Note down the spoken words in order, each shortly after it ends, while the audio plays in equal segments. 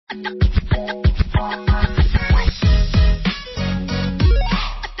Hey,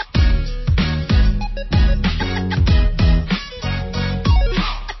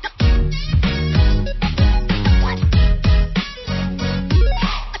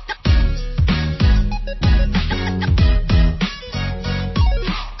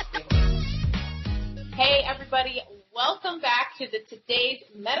 everybody. Welcome back to the Today's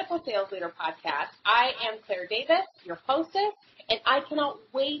Medical Sales Leader podcast. I am Claire Davis, your hostess, and I cannot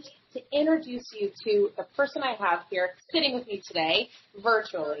wait to introduce you to the person I have here sitting with me today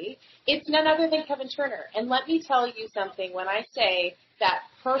virtually. It's none other than Kevin Turner. And let me tell you something when I say that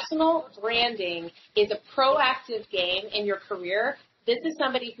personal branding is a proactive game in your career. This is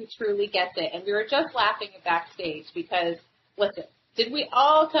somebody who truly gets it. And we were just laughing backstage because, listen, did we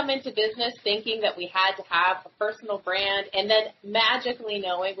all come into business thinking that we had to have a personal brand and then magically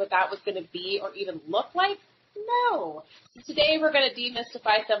knowing what that was going to be or even look like? No. So today we're going to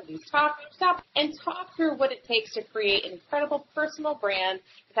demystify some of these topics and talk through what it takes to create an incredible personal brand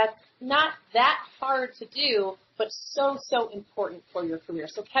that's not that hard to do, but so important for your career.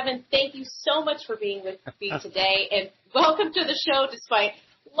 So Kevin, thank you so much for being with me today, and welcome to the show despite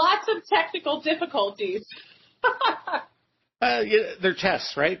lots of technical difficulties. They're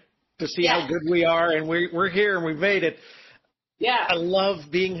tests, right? To see how good we are, and we're here and we've made it. Yeah. I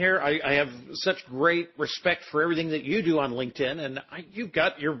love being here. I have such great respect for everything that you do on LinkedIn, and you've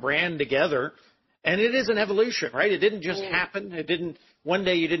got your brand together, and it is an evolution, right? It didn't just happen. One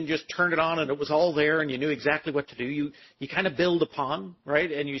day you didn't just turn it on and it was all there and you knew exactly what to do. You kind of build upon,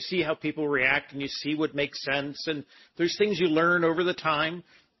 right? And you see how people react and you see what makes sense, and there's things you learn over the time.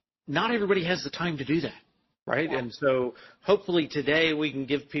 Not everybody has the time to do that. Right. Yeah. And so hopefully today we can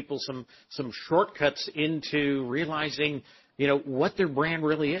give people some shortcuts into realizing, what their brand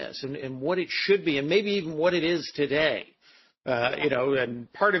really is and what it should be and maybe even what it is today.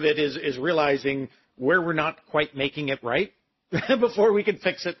 And part of it is realizing where we're not quite making it right before we can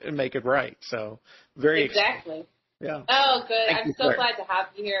fix it and make it right. So very exactly. Yeah. Oh, good. Thank I'm you, so Claire. glad to have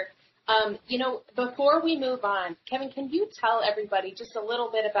you here. Before we move on, Kevin, can you tell everybody just a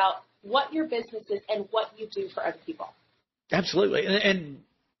little bit about what your business is and what you do for other people? Absolutely. And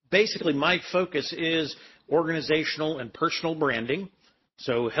basically my focus is organizational and personal branding.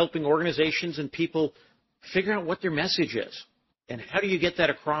 So helping organizations and people figure out what their message is and how do you get that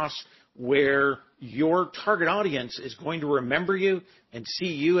across where your target audience is going to remember you and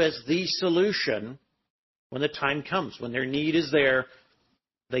see you as the solution when the time comes, when their need is there,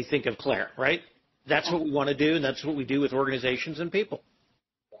 they think of Claire, right? That's what we want to do, and that's what we do with organizations and people.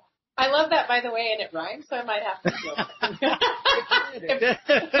 I love that, by the way, and it rhymes, so I might have to steal it.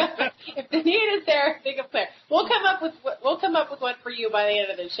 If the need is there, think of Claire. We'll come up with one for you by the end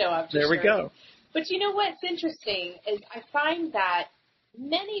of the show. I'm just there we go. But you know what's interesting is I find that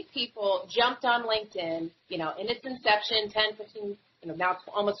many people jumped on LinkedIn, in its inception 10, 15, now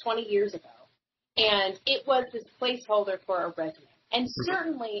almost 20 years ago, and it was this placeholder for a resume. And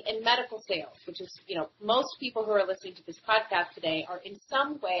certainly in medical sales, which is, most people who are listening to this podcast today are in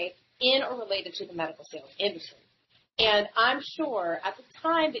some way in or related to the medical sales industry. And I'm sure at the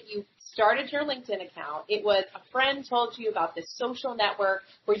time that you started your LinkedIn account, it was a friend told you about this social network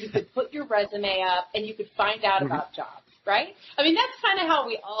where you could put your resume up and you could find out about jobs, right? I mean, that's kind of how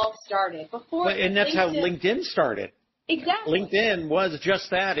we all started. And that's how LinkedIn started. Exactly. LinkedIn was just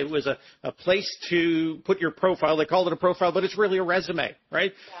that. It was a place to put your profile. They called it a profile, but it's really a resume,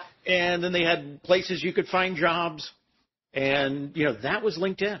 right? Yeah. And then they had places you could find jobs. And, that was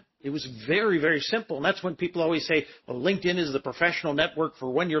LinkedIn. It was very, very simple. And that's when people always say, well, LinkedIn is the professional network for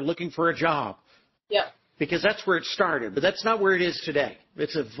when you're looking for a job. Yeah. Because that's where it started. But that's not where it is today.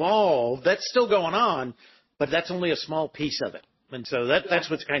 It's evolved. That's still going on, but that's only a small piece of it. And so that's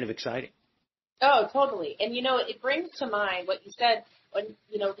what's kind of exciting. Oh, totally. And, it brings to mind what you said when,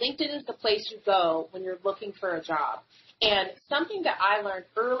 LinkedIn is the place you go when you're looking for a job. And something that I learned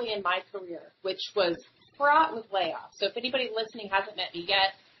early in my career, which was fraught with layoffs. So if anybody listening hasn't met me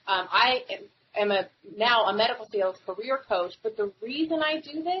yet, I am now a medical sales career coach. But the reason I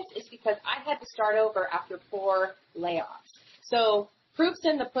do this is because I had to start over after 4 layoffs. So proof's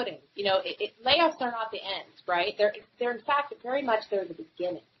in the pudding. Layoffs are not the end, right? They're in fact very much they're the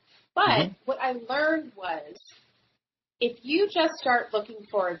beginning. But what I learned was if you just start looking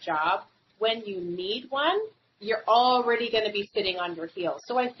for a job when you need one, you're already going to be sitting on your heels.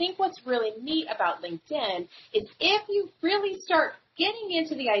 So I think what's really neat about LinkedIn is if you really start getting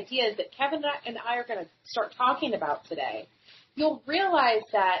into the ideas that Kevin and I are going to start talking about today, you'll realize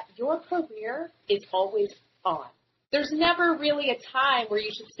that your career is always on. there's never really a time where you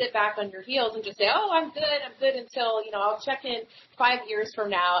should sit back on your heels and just say, oh, I'm good until, I'll check in 5 years from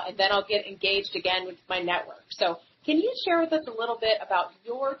now and then I'll get engaged again with my network. So can you share with us a little bit about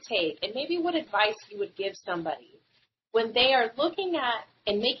your take and maybe what advice you would give somebody when they are looking at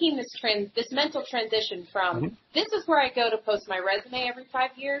and making this mental transition from this is where I go to post my resume every 5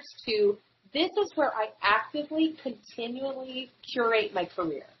 years to this is where I actively, continually curate my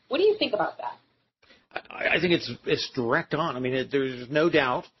career. What do you think about that? I think it's direct on. I mean, there's no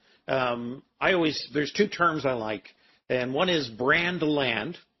doubt. There's two terms I like, and one is brand to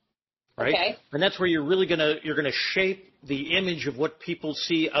land, right? Okay. And that's where you're gonna shape the image of what people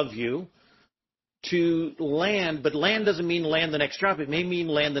see of you to land. But land doesn't mean land the next job. It may mean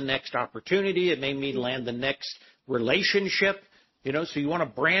land the next opportunity. It may mean land the next relationship. So you want a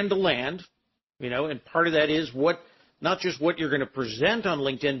brand to land. And part of that is not just what you're going to present on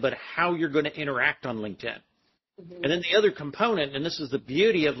LinkedIn, but how you're going to interact on LinkedIn. Mm-hmm. And then the other component, and this is the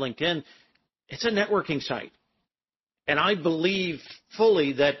beauty of LinkedIn, it's a networking site. And I believe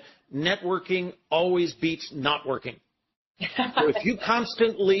fully that networking always beats not working. So if you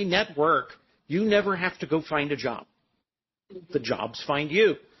constantly network, you never have to go find a job. Mm-hmm. The jobs find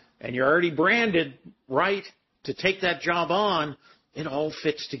you. And you're already branded right to take that job on. It all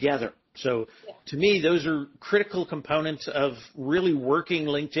fits together. So to me, those are critical components of really working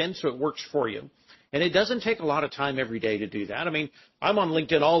LinkedIn so it works for you. And it doesn't take a lot of time every day to do that. I mean, I'm on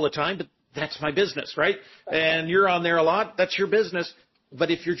LinkedIn all the time, but that's my business, right? And you're on there a lot. That's your business.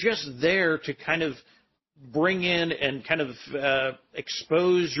 But if you're just there to kind of bring in and kind of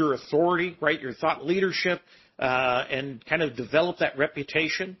expose your authority, right, your thought leadership, and kind of develop that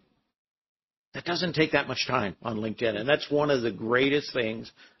reputation, that doesn't take that much time on LinkedIn, and that's one of the greatest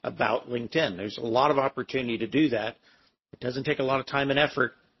things about LinkedIn. There's a lot of opportunity to do that. It doesn't take a lot of time and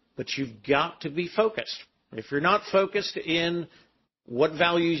effort, but you've got to be focused. If you're not focused in what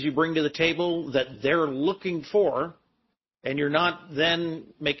values you bring to the table that they're looking for, and you're not then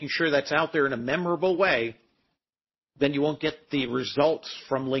making sure that's out there in a memorable way, then you won't get the results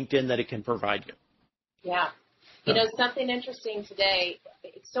from LinkedIn that it can provide you. Yeah. Something interesting today.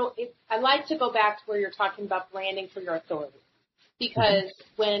 I like to go back to where you're talking about branding for your authority. Because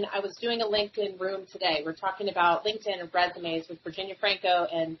when I was doing a LinkedIn room today, we're talking about LinkedIn and resumes with Virginia Franco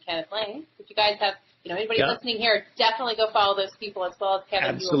and Kenneth Lang. If you guys have, anybody listening here, definitely go follow those people as well as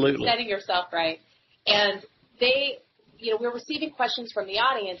Kevin. Absolutely. You're setting yourself right. And they, we're receiving questions from the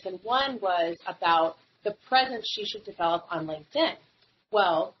audience, and one was about the presence she should develop on LinkedIn.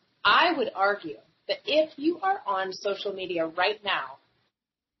 Well, I would argue that if you are on social media right now,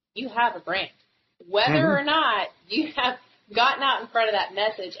 you have a brand. Whether or not you have gotten out in front of that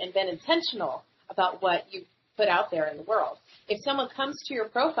message and been intentional about what you put out there in the world. If someone comes to your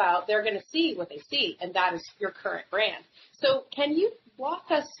profile, they're going to see what they see, and that is your current brand. So can you walk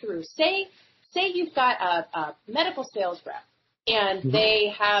us through, say you've got a medical sales rep, and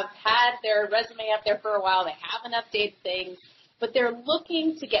they have had their resume up there for a while, they haven't updated things, but they're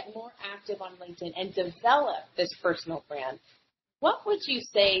looking to get more active on LinkedIn and develop this personal brand. What would you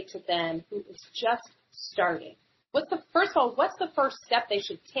say to them who is just starting? What's the first step they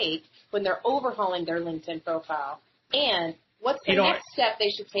should take when they're overhauling their LinkedIn profile? And what's the next step they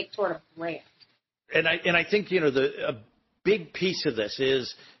should take toward a brand? And I think, a big piece of this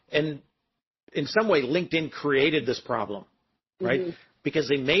is, and in some way, LinkedIn created this problem, right? Because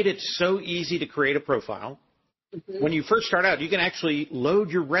they made it so easy to create a profile. When you first start out, you can actually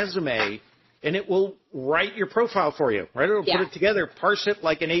load your resume and it will write your profile for you, right? It'll put it together, parse it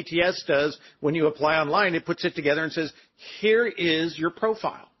like an ATS does when you apply online. It puts it together and says, here is your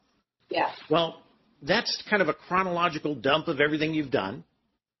profile. Yeah. Well, that's kind of a chronological dump of everything you've done.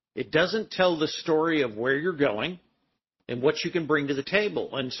 It doesn't tell the story of where you're going and what you can bring to the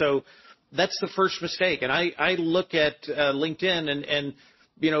table. And so that's the first mistake. And I look at LinkedIn and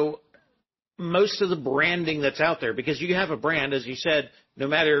most of the branding that's out there, because you have a brand, as you said, no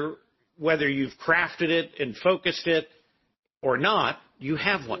matter whether you've crafted it and focused it or not, you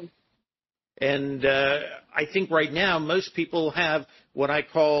have one. And I think right now most people have what I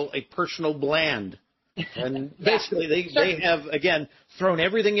call a personal bland. And basically they have, again, thrown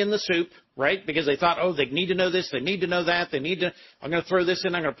everything in the soup, right? Because they thought, they need to know this, they need to know that, I'm going to throw this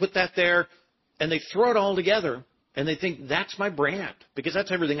in, I'm going to put that there. And they throw it all together and they think that's my brand because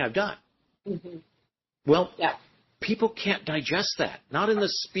that's everything I've done. Well, people can't digest that, not in the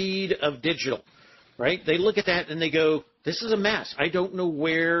speed of digital, right? They look at that and they go, this is a mess. I don't know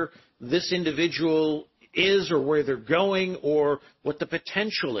where this individual is or where they're going or what the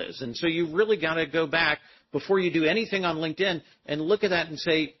potential is. And so you've really got to go back before you do anything on LinkedIn and look at that and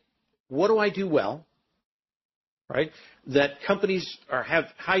say, what do I do well? right, that companies have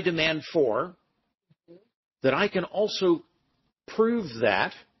high demand for, that I can also prove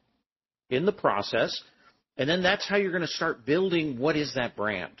that in the process, and then that's how you're going to start building what is that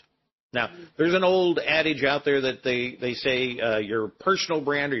brand. Now, there's an old adage out there that they say your personal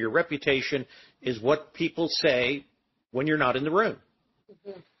brand or your reputation is what people say when you're not in the room,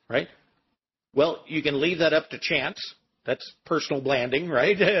 right? Well, you can leave that up to chance. That's personal branding,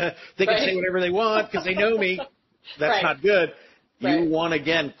 right? They can say whatever they want because they know me. That's not good. You want to,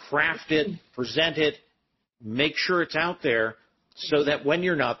 again, craft it, present it, make sure it's out there so that when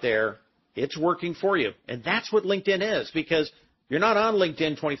you're not there, it's working for you. And that's what LinkedIn is, because you're not on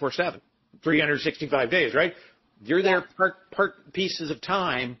LinkedIn 24/7, 365 days, right? You're there part pieces of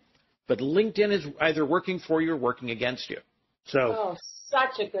time, but LinkedIn is either working for you or working against you. So,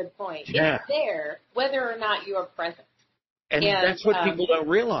 such a good point. Yeah. It's there whether or not you are present. And that's what people don't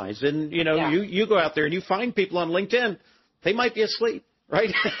realize. And, you go out there and you find people on LinkedIn, they might be asleep, right?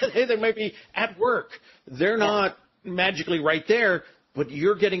 They might be at work. They're not magically right there, but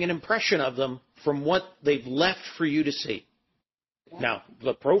you're getting an impression of them from what they've left for you to see. Yeah. Now,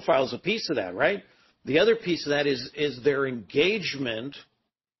 the profile is a piece of that, right? The other piece of that is their engagement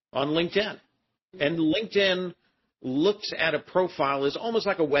on LinkedIn. And LinkedIn looks at a profile as almost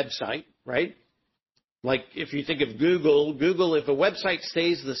like a website, right? Like if you think of Google, if a website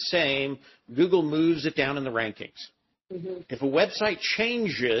stays the same, Google moves it down in the rankings. If a website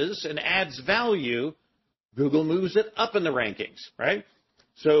changes and adds value, Google moves it up in the rankings, right?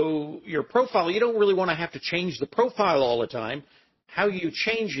 So your profile, you don't really want to have to change the profile all the time. How you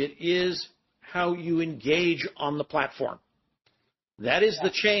change it is how you engage on the platform. That is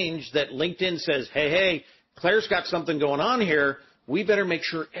the change that LinkedIn says, hey, Claire's got something going on here. We better make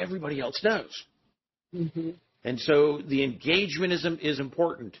sure everybody else knows. And so the engagement is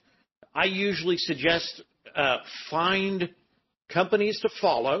important. I usually suggest find companies to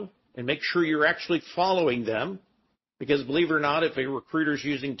follow and make sure you're actually following them, because believe it or not, if a recruiter's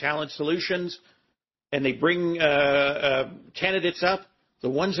using Talent Solutions and they bring candidates up, the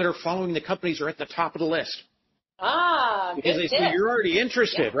ones that are following the companies are at the top of the list. Because they say you're already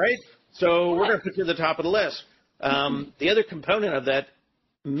interested, right? So we're going to put you at the top of the list. The other component of that,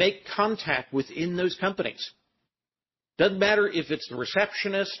 make contact within those companies. Doesn't matter if it's the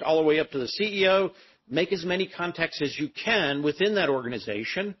receptionist all the way up to the CEO. Make as many contacts as you can within that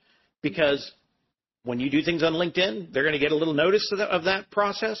organization, because when you do things on LinkedIn, they're going to get a little notice of that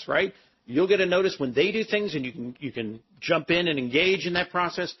process, right? You'll get a notice when they do things, and you can jump in and engage in that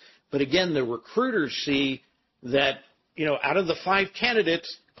process. But again, the recruiters see that, out of the 5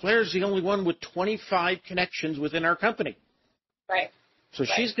 candidates, Claire's the only one with 25 connections within our company. Right. So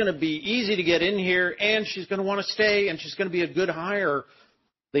she's going to be easy to get in here, and she's going to want to stay, and she's going to be a good hire.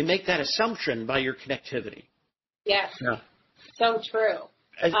 They make that assumption by your connectivity. Yes. Yeah. So true.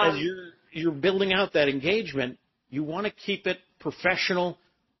 As you're building out that engagement, you want to keep it professional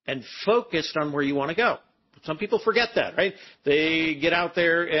and focused on where you want to go. Some people forget that, right? They get out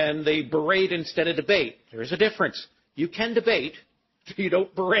there and they berate instead of debate. There's a difference. You can debate. You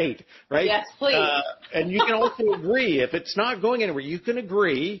don't berate, right? Yes, please. And you can also agree. If it's not going anywhere, you can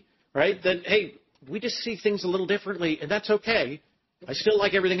agree, right, that, hey, we just see things a little differently, and that's okay. I still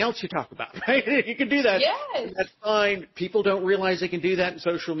like everything else you talk about, right? You can do that. Yes. That's fine. People don't realize they can do that in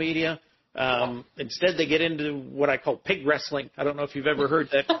social media. Instead, they get into what I call pig wrestling. I don't know if you've ever heard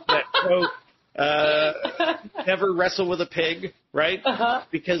that quote. Never wrestle with a pig, right?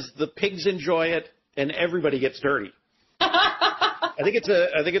 Because the pigs enjoy it, and everybody gets dirty. I think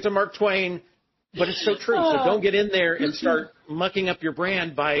it's a Mark Twain, but it's so true. So don't get in there and start mucking up your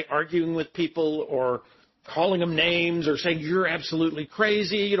brand by arguing with people or calling them names or saying you're absolutely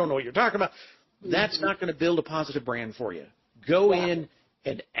crazy, you don't know what you're talking about. That's not going to build a positive brand for you. Go in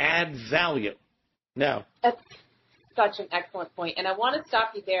and add value. Now, that's such an excellent point, and I want to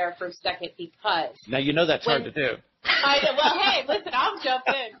stop you there for a second, because now that's hard to do. Well, hey, listen,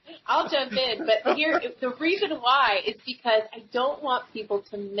 I'll jump in. But here, the reason why is because I don't want people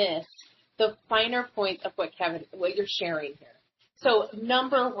to miss the finer points of what you're sharing here. So,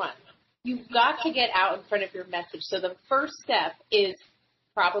 number one, you've got to get out in front of your message. So the first step is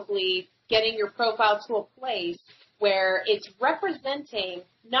probably getting your profile to a place where it's representing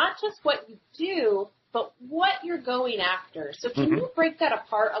not just what you do, but what you're going after. So can you break that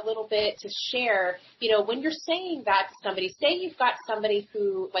apart a little bit to share, when you're saying that to somebody, say you've got somebody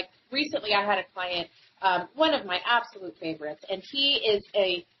who, like recently I had a client, one of my absolute favorites, and he is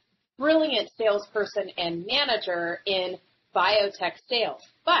a brilliant salesperson and manager in biotech sales,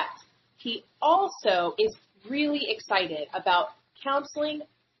 but he also is really excited about counseling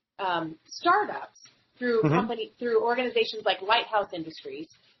startups through through organizations like Lighthouse Industries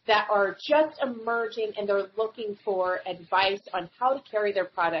that are just emerging, and they're looking for advice on how to carry their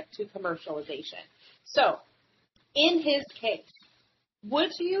product to commercialization. So, in his case, would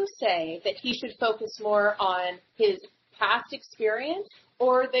you say that he should focus more on his past experience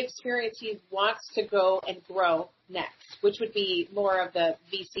or the experience he wants to go and grow next, which would be more of the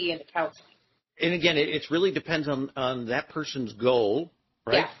VC and the counseling? And again, it really depends on that person's goal,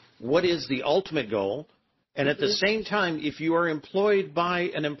 right? Yeah. What is the ultimate goal? And at the same time, if you are employed by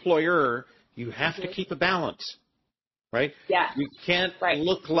an employer, you have to keep a balance, right? Yeah. You can't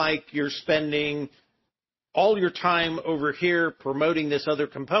look like you're spending all your time over here promoting this other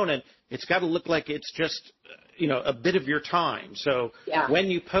component. It's got to look like it's just, a bit of your time. So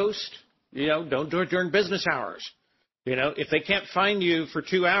when you post, don't do it during business hours. If they can't find you for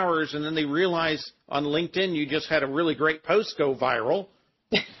 2 hours and then they realize on LinkedIn you just had a really great post go viral,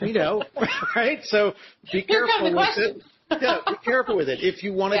 right? So be careful with it. Yeah, be careful with it. If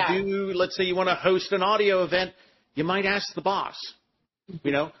you want to do, let's say you want to host an audio event, you might ask the boss,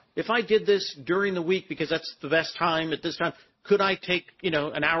 if I did this during the week because that's the best time at this time, could I take,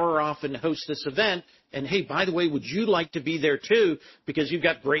 an hour off and host this event? And hey, by the way, would you like to be there too? Because you've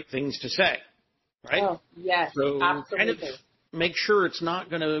got great things to say, right? Oh, yes, so absolutely. Kind of make sure it's not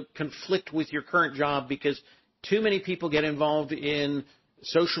going to conflict with your current job, because too many people get involved in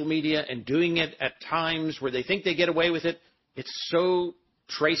social media and doing it at times where they think they get away with it. It's so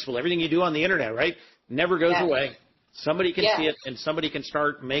traceable. Everything you do on the internet, right, never goes away. Somebody can see it, and somebody can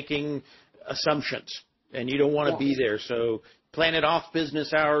start making assumptions, and you don't want to be there. So plan it off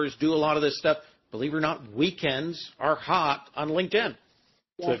business hours, do a lot of this stuff. Believe it or not, weekends are hot on LinkedIn.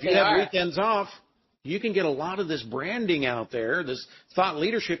 So if you have weekends off, you can get a lot of this branding out there, this thought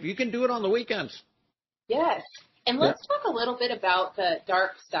leadership. You can do it on the weekends. Yes. And let's talk a little bit about the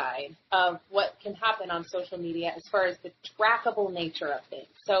dark side of what can happen on social media as far as the trackable nature of things.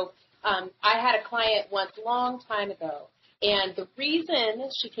 So I had a client once, long time ago, and the reason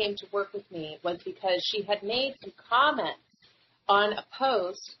she came to work with me was because she had made some comments on a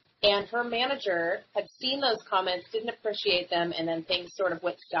post, and her manager had seen those comments, didn't appreciate them, and then things sort of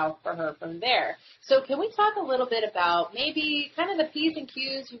went south for her from there. So can we talk a little bit about maybe kind of the P's and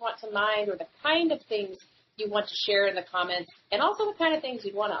Q's you want to mind, or the kind of things you want to share in the comments, and also the kind of things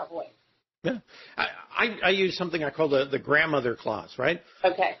you want to avoid? Yeah. I use something I call the grandmother clause, right?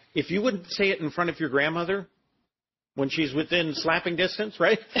 Okay. If you wouldn't say it in front of your grandmother when she's within slapping distance,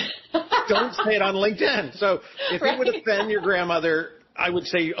 right? Don't say it on LinkedIn. So if it would offend your grandmother, I would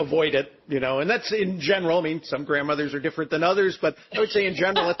say avoid it, and that's in general. I mean, some grandmothers are different than others, but I would say in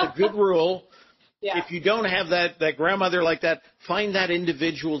general, it's a good rule. Yeah. If you don't have that grandmother like that, find that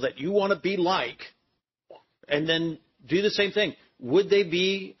individual that you want to be like, and then do the same thing. Would they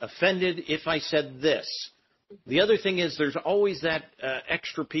be offended if I said this? The other thing is there's always that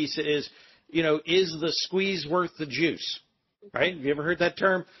extra piece is, is the squeeze worth the juice, right? Have you ever heard that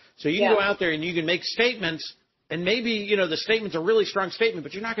term? So you can go out there and you can make statements, and maybe, the statement's a really strong statement,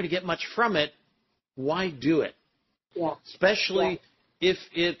 but you're not going to get much from it. Why do it? Yeah. Especially if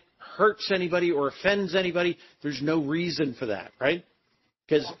it hurts anybody or offends anybody, there's no reason for that, right?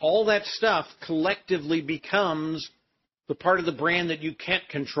 Because all that stuff collectively becomes the part of the brand that you can't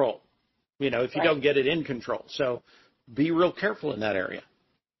control, if you don't get it in control. So be real careful in that area.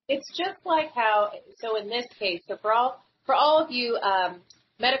 It's just like how, so in this case, so for all of you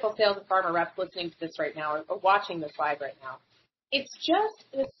medical sales and pharma reps listening to this right now or watching this live right now, it's just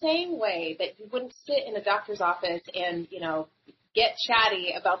the same way that you wouldn't sit in a doctor's office and, get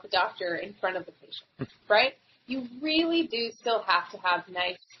chatty about the doctor in front of the patient, right? You really do still have to have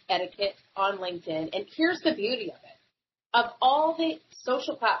nice etiquette on LinkedIn. And here's the beauty of it. Of all the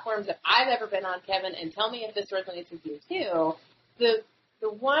social platforms that I've ever been on, Kevin, and tell me if this resonates with you too, the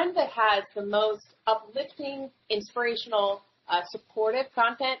one that has the most uplifting, inspirational, supportive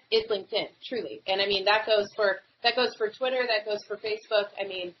content is LinkedIn, truly. And I mean, that goes for Twitter, that goes for Facebook. I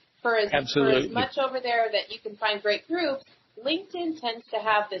mean, for as much over there that you can find great groups, LinkedIn tends to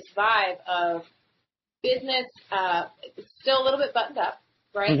have this vibe of business, it's still a little bit buttoned up,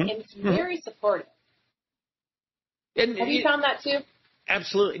 right? Mm-hmm. And it's very supportive. And have you found that too?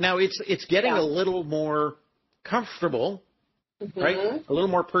 Absolutely. Now it's getting a little more comfortable, right? A little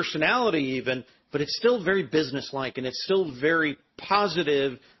more personality even, but it's still very businesslike, and it's still very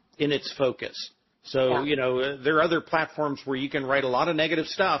positive in its focus. So, there are other platforms where you can write a lot of negative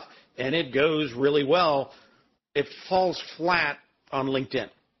stuff and it goes really well. It falls flat on LinkedIn.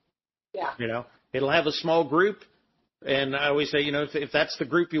 Yeah. It'll have a small group. And I always say, if that's the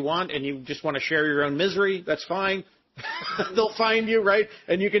group you want and you just want to share your own misery, that's fine. They'll find you, right?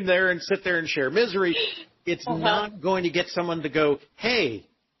 And you can sit there and share misery. It's not going to get someone to go, hey,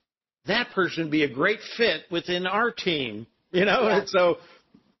 that person would be a great fit within our team, And so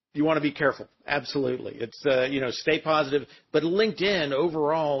you want to be careful. Absolutely. It's, stay positive. But LinkedIn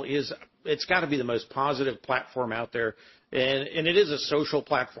overall it's got to be the most positive platform out there. And it is a social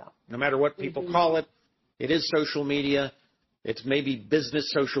platform. No matter what people call it, it is social media. It's maybe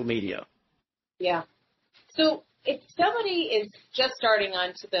business social media. Yeah. So if somebody is just starting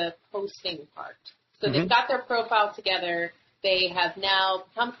onto the posting part, so they've got their profile together, they have now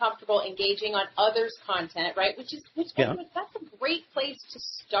become comfortable engaging on others' content, right? That's a great place to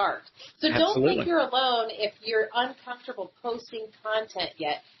start. So don't think you're alone if you're uncomfortable posting content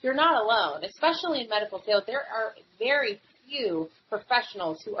yet. You're not alone, especially in medical sales. There are very few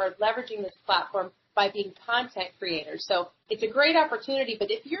professionals who are leveraging this platform by being content creators. So it's a great opportunity,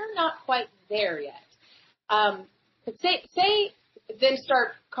 but if you're not quite there yet, then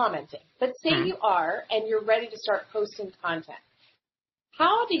start commenting. But say you are and you're ready to start posting content.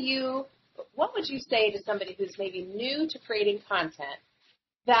 What would you say to somebody who's maybe new to creating content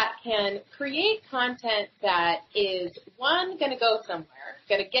that can create content that is, one, going to go somewhere,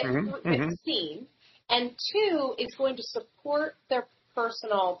 going to get seen, and two, is going to support their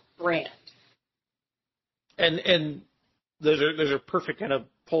personal brand? And those are perfect kind of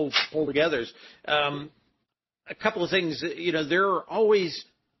pull togethers. A couple of things, there are always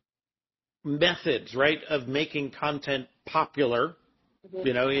methods, right, of making content popular,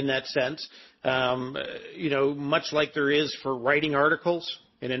 in that sense. Much like there is for writing articles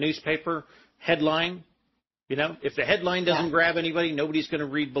in a newspaper, headline, if the headline doesn't grab anybody, nobody's going to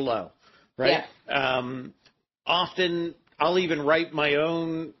read below, right? Yeah. Often I'll even write my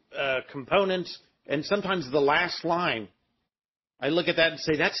own components, and sometimes the last line, I look at that and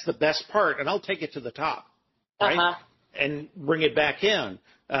say, that's the best part, and I'll take it to the top. Right? And bring it back in.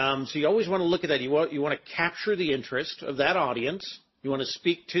 So you always want to look at that. You want to capture the interest of that audience. You want to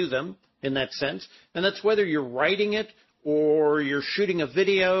speak to them in that sense. And that's whether you're writing it or you're shooting a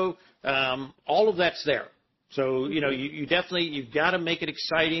video. All of that's there. So, you definitely, you've got to make it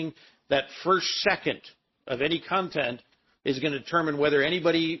exciting. That first second of any content is going to determine whether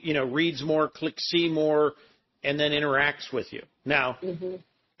anybody, reads more, clicks see more, and then interacts with you. Now,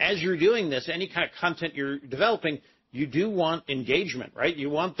 as you're doing this, any kind of content you're developing, you do want engagement, right?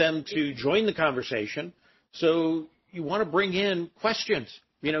 You want them to join the conversation. So you want to bring in questions.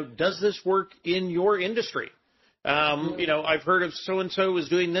 Does this work in your industry? I've heard of so-and-so is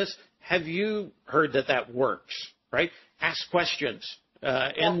doing this. Have you heard that works, right? Ask questions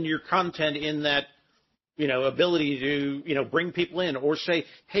in your content in that, ability to, bring people in or say,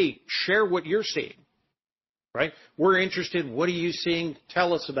 hey, share what you're seeing. Right? We're interested. What are you seeing?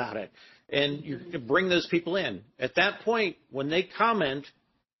 Tell us about it. And you bring those people in. At that point, when they comment,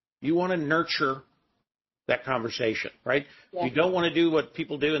 you want to nurture that conversation, right? Yeah. You don't want to do what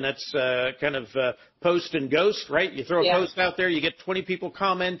people do, and that's kind of post and ghost, right? You throw a post out there, you get 20 people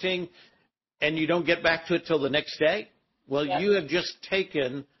commenting, and you don't get back to it till the next day. Well, you have just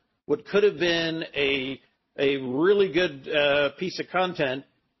taken what could have been a really good piece of content,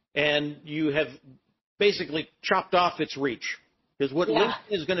 and you have basically chopped off its reach. Because what LinkedIn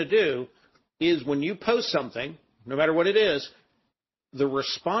is going to do is when you post something, no matter what it is, the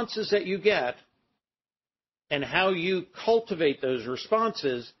responses that you get and how you cultivate those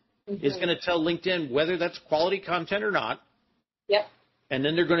responses is going to tell LinkedIn whether that's quality content or not. Yep. And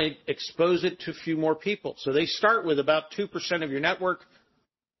then they're going to expose it to a few more people. So they start with about 2% of your network.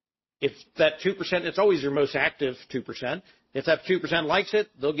 If that 2%, it's always your most active 2%. If that 2% likes it,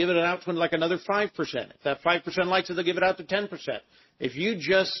 they'll give it out to like another 5%. If that 5% likes it, they'll give it out to 10%. If you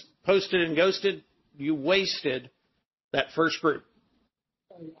just posted and ghosted, you wasted that first group.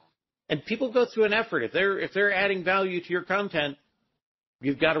 And people go through an effort. If they're adding value to your content,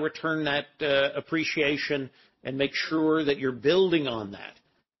 you've got to return that appreciation and make sure that you're building on that.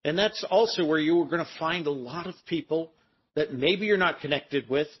 And that's also where you are going to find a lot of people that maybe you're not connected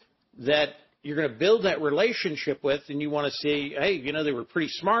with, that you're going to build that relationship with, and you want to see, hey, they were pretty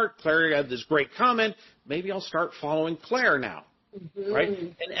smart. Claire had this great comment. Maybe I'll start following Claire now, right?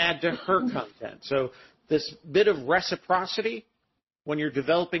 And add to her content. So this bit of reciprocity, when you're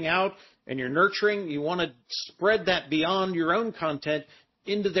developing out and you're nurturing, you want to spread that beyond your own content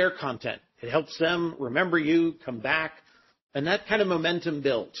into their content. It helps them remember you, come back, and that kind of momentum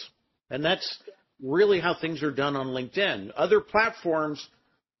builds. And that's really how things are done on LinkedIn. Other platforms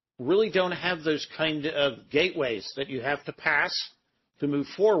really don't have those kind of gateways that you have to pass to move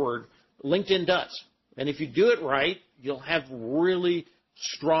forward. LinkedIn does. And if you do it right, you'll have really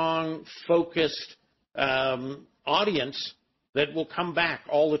strong, focused audience that will come back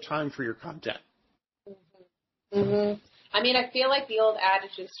all the time for your content. Mm-hmm. I mean, I feel like the old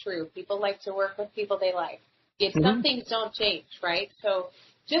adage is true. People like to work with people they like. If some things don't change, right? So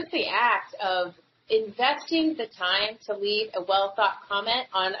just the act of investing the time to leave a well-thought comment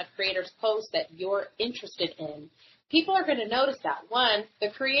on a creator's post that you're interested in, people are going to notice that. One, the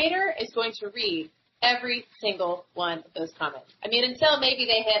creator is going to read every single one of those comments. I mean, until maybe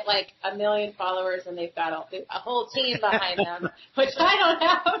they hit like 1 million followers and they've got a whole team behind them, which I don't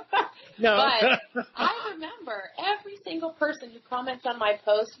have. No. But I remember every single person who comments on my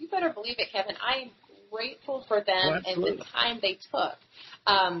post. You better believe it, Kevin. I am grateful for them and the time they took.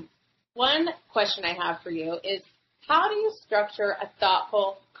 One question I have for you is, how do you structure a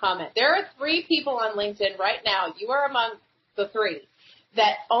thoughtful comment? There are 3 people on LinkedIn right now. You are among the 3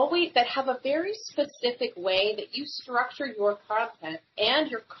 that have a very specific way that you structure your content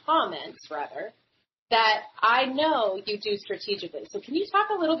and your comments, rather, that I know you do strategically. So can you talk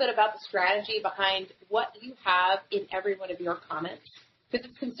a little bit about the strategy behind what you have in every one of your comments? Because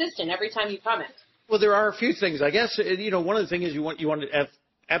it's consistent every time you comment. Well, there are a few things. I guess, one of the things is you want to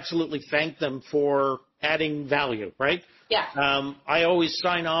absolutely thank them for adding value, right? Yeah. I always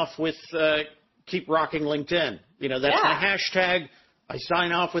sign off with keep rocking LinkedIn. That's my hashtag. I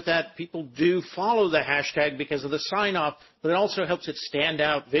sign off with that. People do follow the hashtag because of the sign off, but it also helps it stand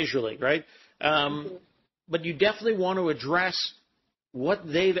out visually, right? But you definitely want to address what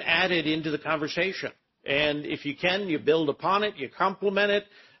they've added into the conversation. And if you can, you build upon it, you complement it.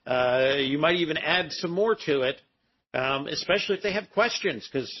 You might even add some more to it, especially if they have questions,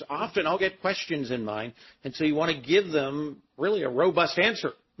 because often I'll get questions in mind. And so you want to give them really a robust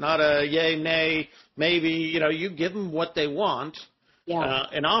answer, not a yay, nay, maybe. You give them what they want. Yeah.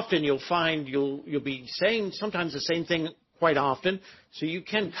 And often you'll find you'll be saying sometimes the same thing quite often. So you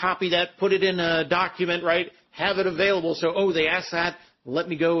can copy that, put it in a document, right? Have it available. So, they asked that. Let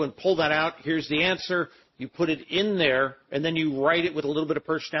me go and pull that out. Here's the answer. You put it in there, and then you write it with a little bit of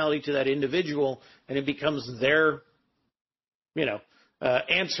personality to that individual, and it becomes their,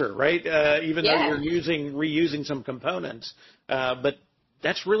 answer, right? Even though you're reusing some components. But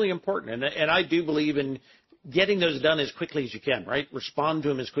that's really important. And I do believe in getting those done as quickly as you can, right? Respond to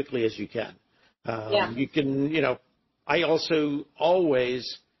them as quickly as you can. You can, I also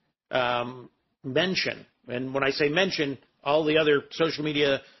always mention, and when I say mention, all the other social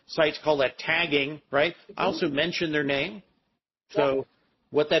media sites call that tagging, right? I also mention their name. So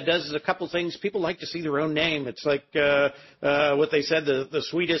what that does is a couple things. People like to see their own name. It's like what they said, the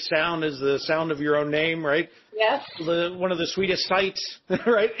sweetest sound is the sound of your own name, right? Yes. One of the sweetest sights,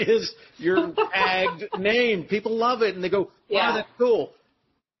 right, is your tagged name. People love it, and they go, wow, that's cool.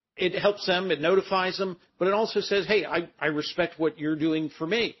 It helps them. It notifies them. But it also says, hey, I respect what you're doing for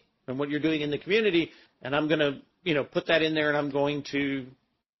me and what you're doing in the community, and I'm going to, put that in there, and I'm going to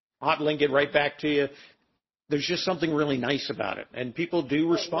hot link it right back to you. There's just something really nice about it. And people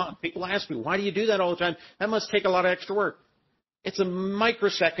do respond. People ask me, why do you do that all the time? That must take a lot of extra work. It's a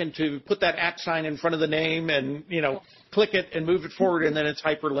microsecond to put that @ sign in front of the name and, click it and move it forward, and then it's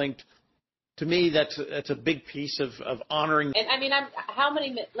hyperlinked. To me, that's a big piece of honoring. And I mean, how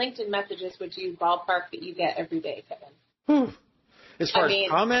many LinkedIn messages would you ballpark that you get every day, Kevin? As far as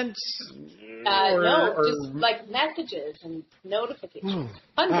comments? Just like messages and notifications.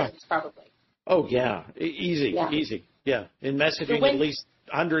 Hundreds, probably. Oh, yeah. Easy. Yeah. In messaging, at least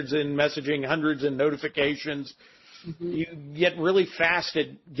hundreds in messaging, hundreds in notifications. Mm-hmm. You get really fast at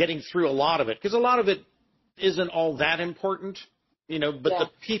getting through a lot of it, because a lot of it isn't all that important, but the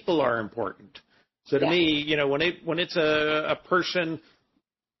people are important. So to me, when it's a person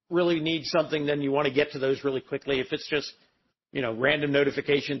really needs something, then you want to get to those really quickly. If it's just, random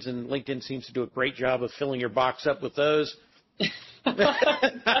notifications, and LinkedIn seems to do a great job of filling your box up with those.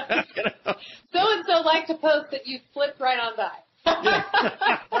 So-and-so liked a post that you flipped right on by.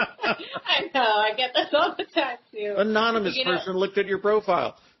 I know. I get this all the time, too. Anonymous person looked at your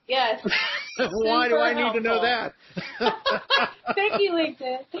profile. Yes. Why do I need to know that? Thank you,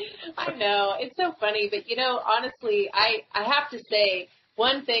 LinkedIn. I know. It's so funny. But, honestly, I have to say,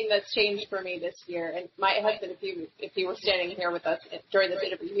 one thing that's changed for me this year, and my husband, if he were standing here with us during this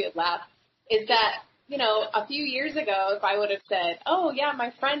interview, he would laugh, is that, a few years ago, if I would have said, oh, yeah,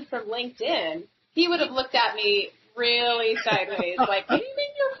 my friend from LinkedIn, he would have looked at me really sideways, like, what do you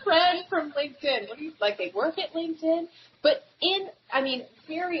mean your friend from LinkedIn? What do you, like, they work at LinkedIn? But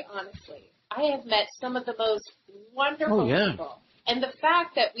very honestly, I have met some of the most wonderful people. And the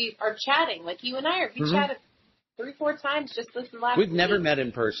fact that we are chatting, like you and I we chatted 3-4 times just this last week. We've never met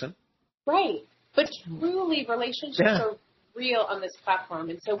in person. Right. But truly, relationships are real on this platform.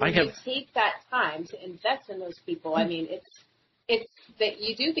 And so when you take that time to invest in those people, I mean, it's that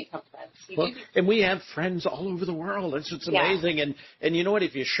you do become friends. And we have friends all over the world. It's amazing. Yeah. And you know what?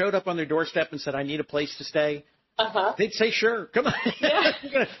 If you showed up on their doorstep and said, I need a place to stay, they'd say, sure, come on. Yeah.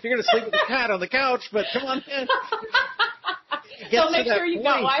 you're gonna sleep with the cat on the couch, but come on in. So make sure you've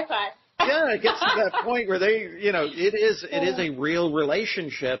got Wi-Fi. Yeah, it gets to that point where it is a real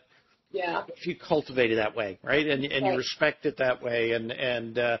relationship. Yeah. If you cultivate it that way, right? And you respect it that way.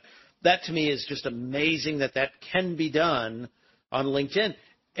 And that to me is just amazing that can be done on LinkedIn.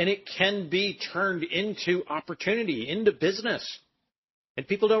 And it can be turned into opportunity, into business. And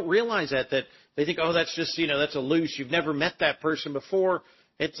people don't realize that they think, oh, that's just, that's a loose. You've never met that person before.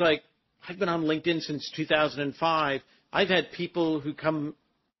 It's like, I've been on LinkedIn since 2005. I've had people who come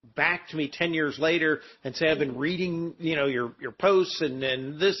back to me 10 years later and say, I've been reading, your posts and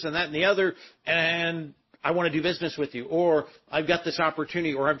this and that and the other, and I want to do business with you, or I've got this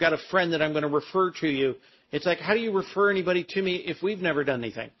opportunity, or I've got a friend that I'm going to refer to you. It's like, how do you refer anybody to me if we've never done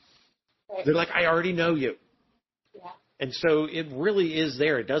anything? Right. They're like, I already know you. Yeah. And so it really is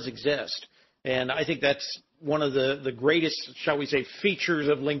there. It does exist. And I think that's one of the greatest, shall we say, features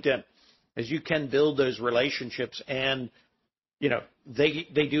of LinkedIn, is you can build those relationships, and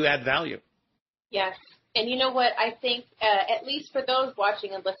they do add value. Yes. And you know what? I think, at least for those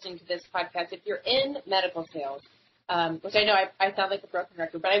watching and listening to this podcast, if you're in medical sales, which I know I sound like a broken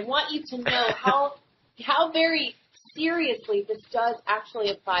record, but I want you to know how very seriously this does actually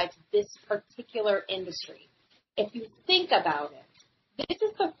apply to this particular industry. If you think about it, this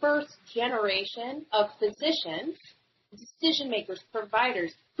is the first generation of physicians, decision makers,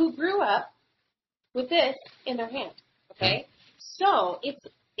 providers who grew up with this in their hand. Okay? So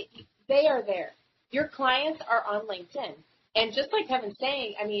they are there. Your clients are on LinkedIn. And just like Kevin's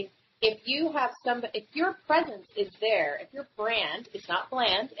saying, I mean, if your presence is there, if your brand is not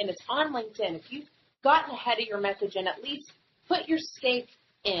bland and it's on LinkedIn, if you've gotten ahead of your message and at least put your stake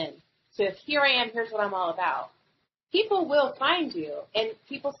in, so if here I am, here's what I'm all about, people will find you, and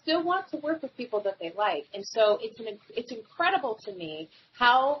people still want to work with people that they like. And so it's incredible to me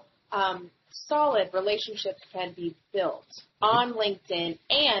how solid relationships can be built on LinkedIn,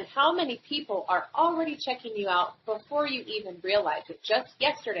 and how many people are already checking you out before you even realize it. Just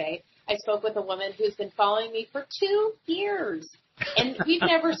yesterday, I spoke with a woman who's been following me for 2 years, and we've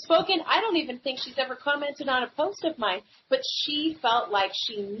never spoken. I don't even think she's ever commented on a post of mine, but she felt like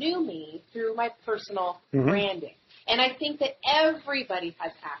she knew me through my personal branding. And I think that everybody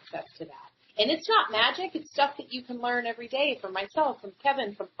has access to that. And it's not magic. It's stuff that you can learn every day from myself, from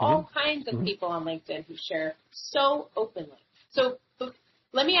Kevin, from all kinds of people on LinkedIn who share so openly. So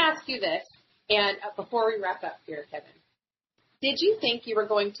let me ask you this, and before we wrap up here, Kevin, did you think you were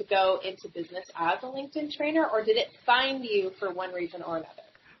going to go into business as a LinkedIn trainer, or did it find you for one reason or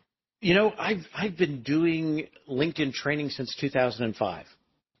another? I've been doing LinkedIn training since 2005.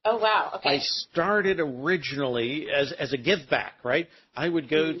 Oh, wow. Okay. I started originally as a give back, right? I would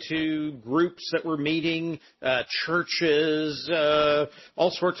go to groups that were meeting, churches, all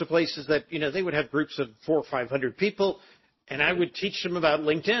sorts of places that, they would have groups of 400 or 500 people. And I would teach them about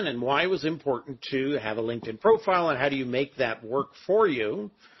LinkedIn and why it was important to have a LinkedIn profile and how do you make that work for you,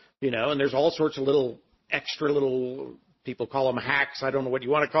 and there's all sorts of extra little, people call them hacks. I don't know what you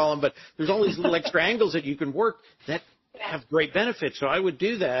want to call them, but there's all these little extra angles that you can work that have great benefits. So I would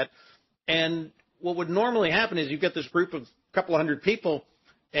do that. And what would normally happen is you get this group of a couple of hundred people,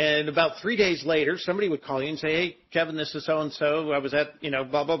 and about 3 days later, somebody would call you and say, hey, Kevin, this is so-and-so. I was at,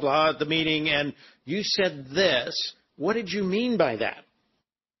 blah, blah, blah at the meeting, and you said this. What did you mean by that?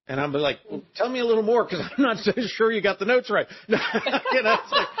 And I'm like, well, tell me a little more, because I'm not so sure you got the notes right. It's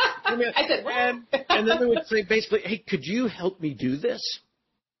like, I said, what? And then they would say basically, hey, could you help me do this?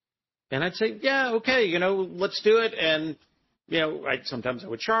 And I'd say, yeah, okay, let's do it. And, sometimes I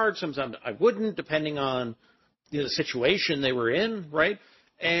would charge, sometimes I wouldn't, depending on the situation they were in, right?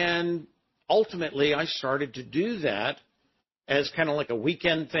 And ultimately, I started to do that as kind of like a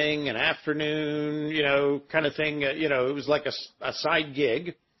weekend thing, an afternoon, kind of thing. It was like a side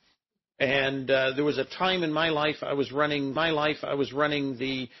gig. And there was a time in my life I was running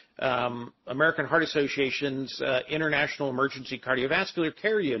the American Heart Association's International Emergency Cardiovascular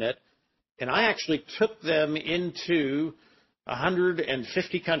Care Unit. And I actually took them into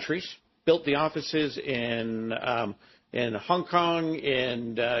 150 countries, built the offices in Hong Kong,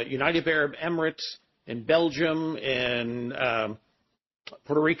 in United Arab Emirates, in Belgium, in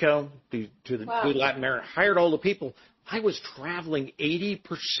Puerto Rico, to Latin America, hired all the people. I was traveling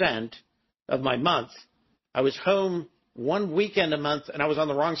 80% of my month. I was home one weekend a month, and I was on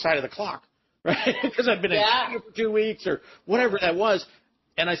the wrong side of the clock. right? Because I'd been in China for 2 weeks or whatever that was.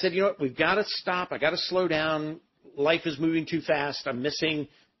 And I said, you know what, we've got to stop. I got to slow down. Life is moving too fast. I'm missing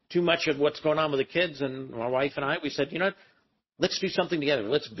too much of what's going on with the kids. And my wife and I, we said, you know what, let's do something together.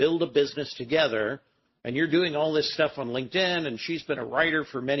 Let's build a business together. And you're doing all this stuff on LinkedIn, and she's been a writer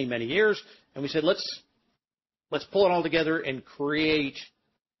for many, many years. And we said, let's pull it all together and create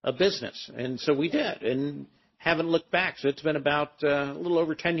a business. And so we did, and haven't looked back. So it's been about a little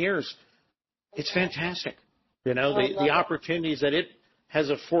over 10 years. It's fantastic. You know, the opportunities that it has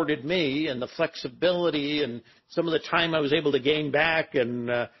afforded me, and the flexibility, and some of the time I was able to gain back, and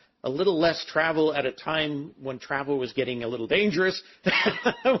a little less travel at a time when travel was getting a little dangerous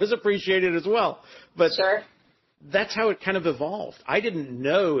was appreciated as well. But that's how it kind of evolved. I didn't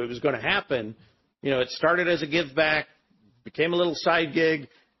know it was going to happen. You know, it started as a give back, became a little side gig,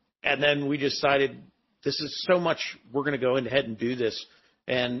 and then we decided this is so much, we're going to go ahead and do this.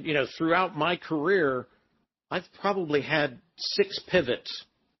 And, you know, throughout my career, I've probably had 6 pivots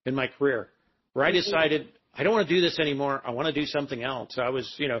in my career where I decided I don't want to do this anymore. I want to do something else. I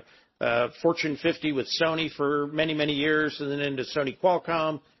was, you know, Fortune 50 with Sony for many, many years, and then into Sony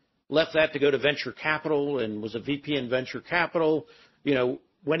Qualcomm, left that to go to venture capital and was a VP in venture capital, you know,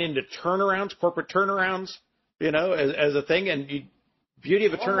 went into turnarounds, corporate turnarounds, you know, as a thing. And beauty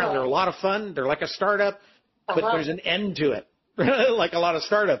of a turnaround, they're a lot of fun. They're like a startup, but there's an end to it. Like a lot of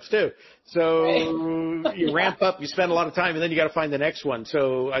startups too. So you ramp up, you spend a lot of time, and then you got to find the next one.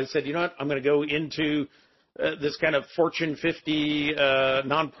 So I said, you know what, I'm going to go into this kind of Fortune 50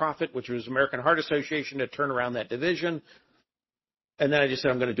 nonprofit, which was American Heart Association, to turn around that division. And then I just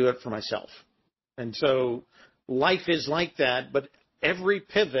said, I'm going to do it for myself. And so life is like that. But every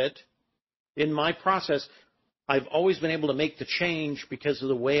pivot in my process, I've always been able to make the change because of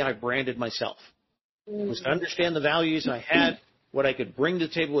the way I branded myself. It was to understand the values I had, what I could bring to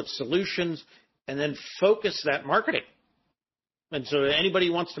the table with solutions, and then focus that marketing. And so anybody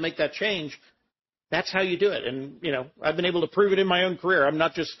who wants to make that change, that's how you do it. And, you know, I've been able to prove it in my own career. I'm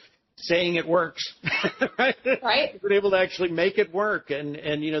not just saying it works, right? I've been able to actually make it work.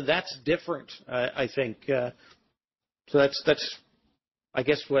 And you know, that's different, I think. So that's, I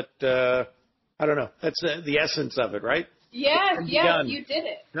guess what, I don't know, that's the essence of it, right? Yes, you did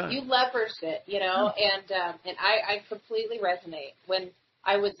it. Yeah. You leveraged it, you know, and I completely resonate. When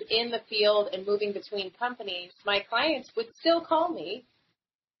I was in the field and moving between companies, my clients would still call me,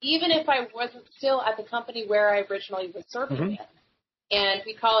 even if I wasn't still at the company where I originally was serving in. And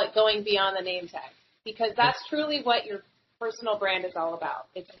we call it going beyond the name tag, because that's truly what your personal brand is all about.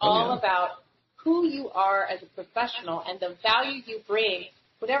 It's all about who you are as a professional and the value you bring,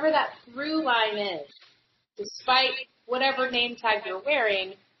 whatever that through line is, despite whatever name tag you're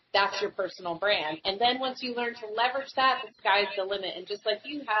wearing, that's your personal brand. And then once you learn to leverage that, the sky's the limit. And just like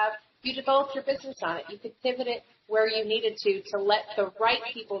you have, you developed your business on it. You could pivot it where you needed to let the right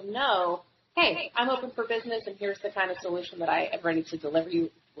people know, hey, I'm open for business, and here's the kind of solution that I am ready to deliver you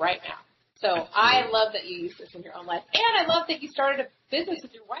right now. So I love that you use this in your own life. And I love that you started a business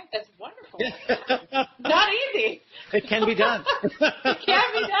with your wife. That's wonderful. Not easy. It can be done. It can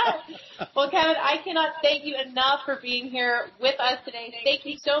be done. Well, Kevin, I cannot thank you enough for being here with us today. Thank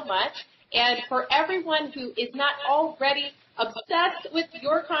you so much. And for everyone who is not already obsessed with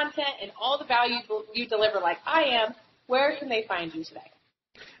your content and all the value you deliver like I am, where can they find you today?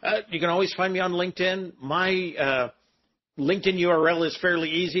 You can always find me on LinkedIn. My LinkedIn URL is fairly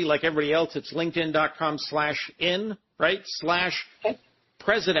easy. Like everybody else, it's linkedin.com/in, right?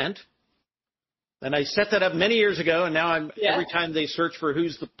 /president. And I set that up many years ago, and now every time they search for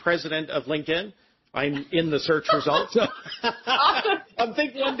who's the president of LinkedIn, I'm in the search results. So I'm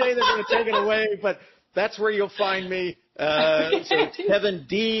thinking one day they're going to take it away, but that's where you'll find me. So it's Kevin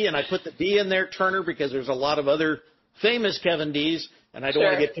D, and I put the D in there, Turner, because there's a lot of other famous Kevin Ds, and I don't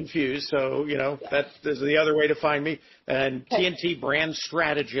want to get confused. So, you know, that is the other way to find me. And TNT Brand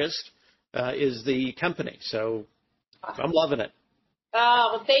Strategist is the company. So I'm loving it.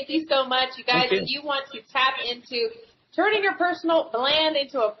 Oh, well, thank you so much, you guys. If you want to tap into turning your personal brand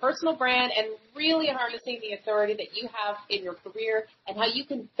into a personal brand and really harnessing the authority that you have in your career and how you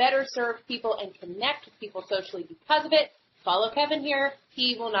can better serve people and connect with people socially because of it, follow Kevin here.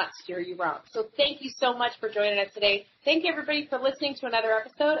 He will not steer you wrong. So thank you so much for joining us today. Thank you, everybody, for listening to another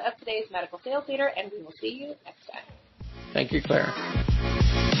episode of today's Medical Sales Leader, and we will see you next time. Thank you, Claire.